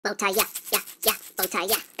Bowtie, yeah, Bowtie,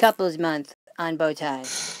 yeah. Couples Month on Bowtie.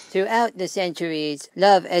 Throughout the centuries,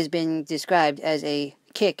 love has been described as a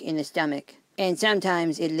kick in the stomach, and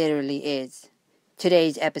sometimes it literally is.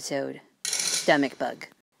 Today's episode, Stomach Bug.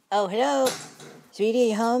 Oh, hello. Sweetie,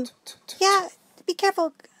 you home? Yeah, be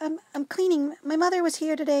careful. I'm cleaning. My mother was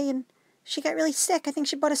here today and she got really sick. I think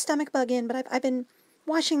she brought a stomach bug in, but I've been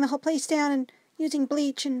washing the whole place down and using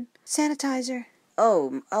bleach and sanitizer.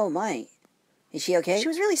 Oh my. Is she okay? She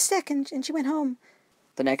was really sick and she went home.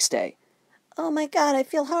 The next day. Oh my God, I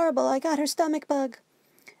feel horrible. I got her stomach bug.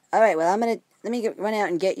 All right, well, let me run out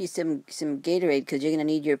and get you some Gatorade because you're going to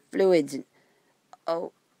need your fluids. And,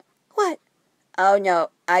 oh. What? Oh,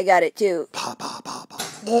 no, I got it too.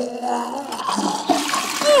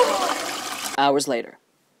 Hours later.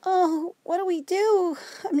 Oh, what do we do?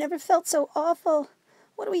 I've never felt so awful.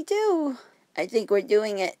 What do we do? I think we're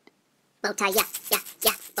doing it. Bowtie, yeah,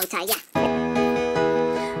 Bowtie, yeah.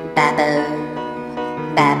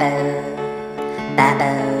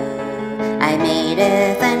 Babbo, I made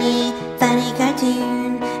a funny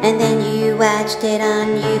cartoon, and then you watched it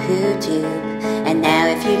on YouTube. And now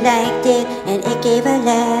if you liked it and it gave a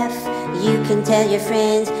laugh, you can tell your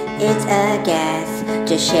friends it's a gas.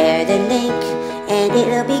 Just share the link and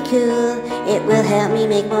it'll be cool. It will help me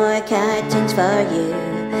make more cartoons for you.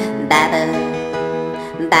 Babbo.